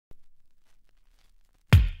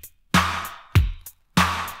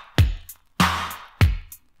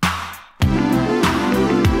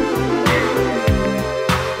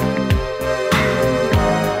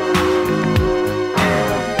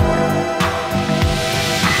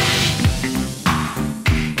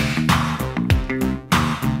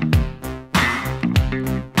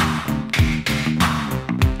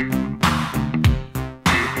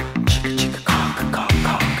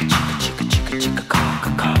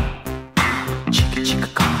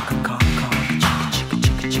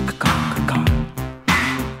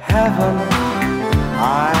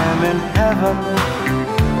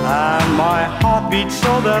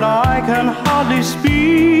hardly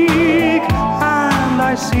speak, and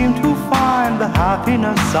I seem to find the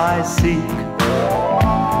happiness I seek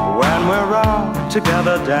when we're out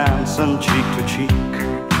together dancing cheek to cheek.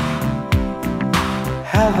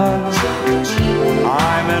 Heaven,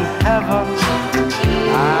 I'm in heaven,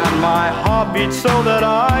 and my heart beats so that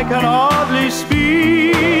I can hardly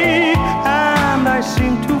speak, and I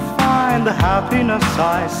seem to find the happiness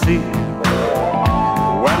I seek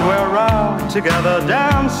when we're out together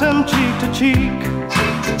dancing cheek to cheek.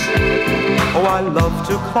 Oh, I love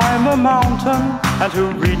to climb a mountain and to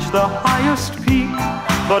reach the highest peak,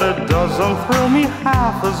 but it doesn't thrill me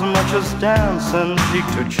half as much as dancing cheek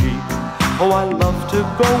to cheek. Oh, I love to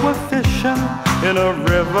go a-fishing in a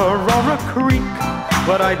river or a creek,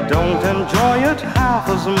 but I don't enjoy it half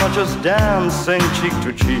as much as dancing cheek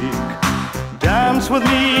to cheek. Dance with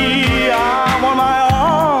me, I want my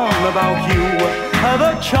arm about you,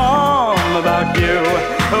 the charm about you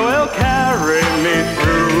will carry me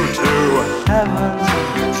through to heaven.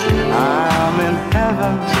 I'm in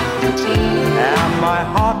heaven, and my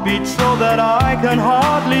heart beats so that I can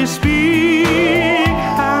hardly speak,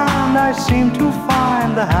 and I seem to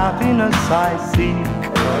find the happiness I seek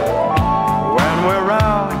when we're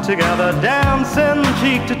out together dancing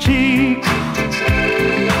cheek to cheek.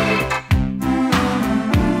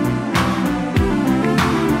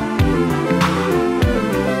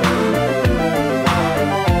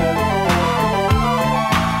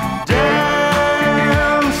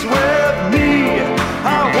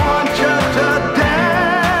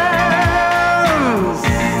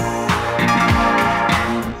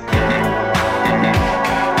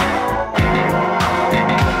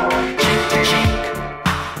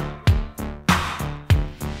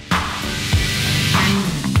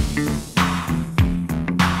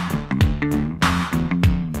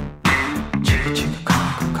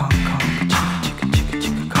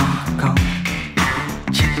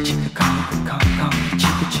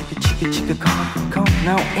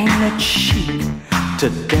 Now ain't it chic to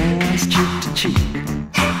dance cheek to cheek?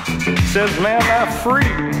 Says man, I'm free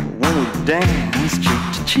When we dance cheek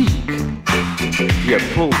to cheek, you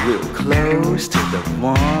pull real close to the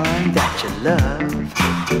one that you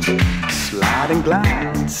love. Slide and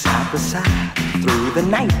glide side by side through the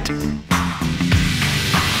night.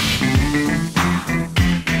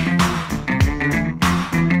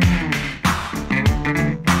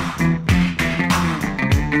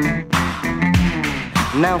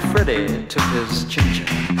 Now Freddie took his ginger,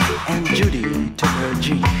 and Judy took her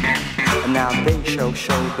jean, and now they show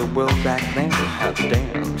the world back then how to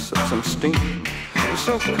dance up some steam.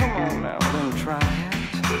 So come on now and try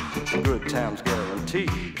it, good times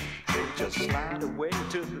guaranteed. Just slide away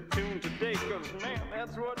to the tune today, 'cause man,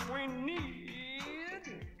 that's what we need.